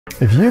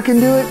If you can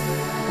do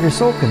it, your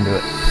soul can do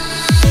it.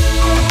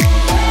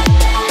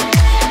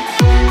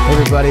 Hey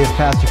everybody, it's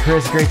Pastor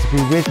Chris. Great to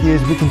be with you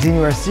as we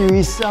continue our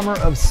series, Summer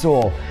of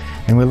Soul.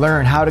 And we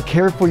learn how to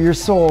care for your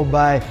soul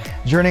by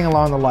journeying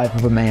along the life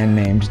of a man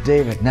named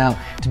David. Now,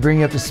 to bring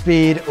you up to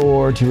speed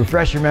or to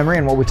refresh your memory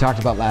on what we talked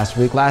about last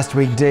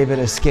week, David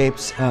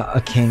escapes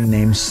a king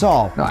named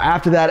Saul. Now,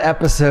 after that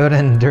episode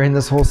and during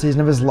this whole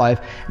season of his life,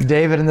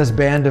 David and this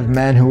band of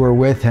men who were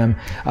with him,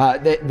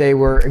 they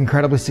were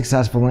incredibly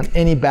successful in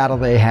any battle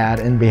they had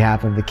in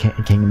behalf of the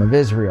kingdom of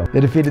Israel. They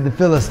defeated the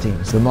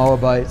Philistines, the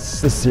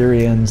Moabites, the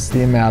Syrians,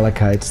 the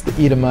Amalekites,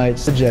 the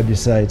Edomites, the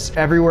Jebusites.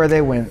 Everywhere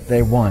they went,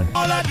 they won.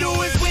 All I do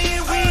is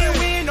win, win,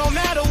 win, no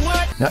matter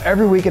what. Now,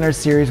 every week in our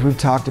series, we've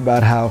talked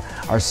about how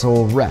our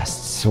soul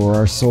rests, or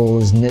our soul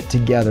is knit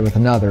together with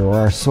another, or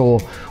our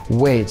soul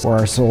waits, or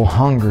our soul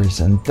hungers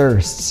and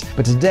thirsts.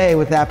 But today,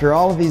 after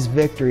all of these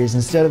victories,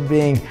 instead of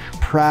being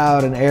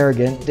proud and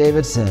arrogant,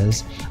 David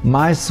says,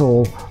 "My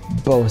soul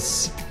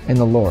boasts in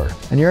the Lord."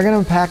 And you're going to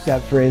unpack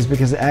that phrase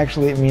because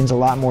actually it means a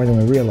lot more than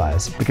we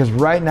realize. Because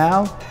right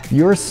now,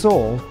 your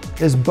soul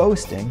is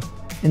boasting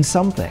in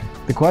something.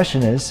 The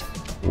question is,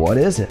 what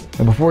is it?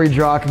 And before you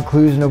draw a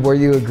conclusion of where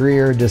you agree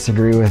or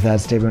disagree with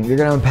that statement, you're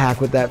going to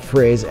unpack what that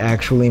phrase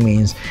actually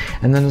means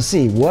and then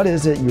see what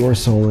is it your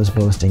soul is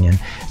boasting in.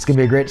 It's going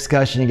to be a great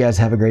discussion. You guys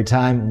have a great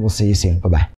time. We'll see you soon. Bye-bye.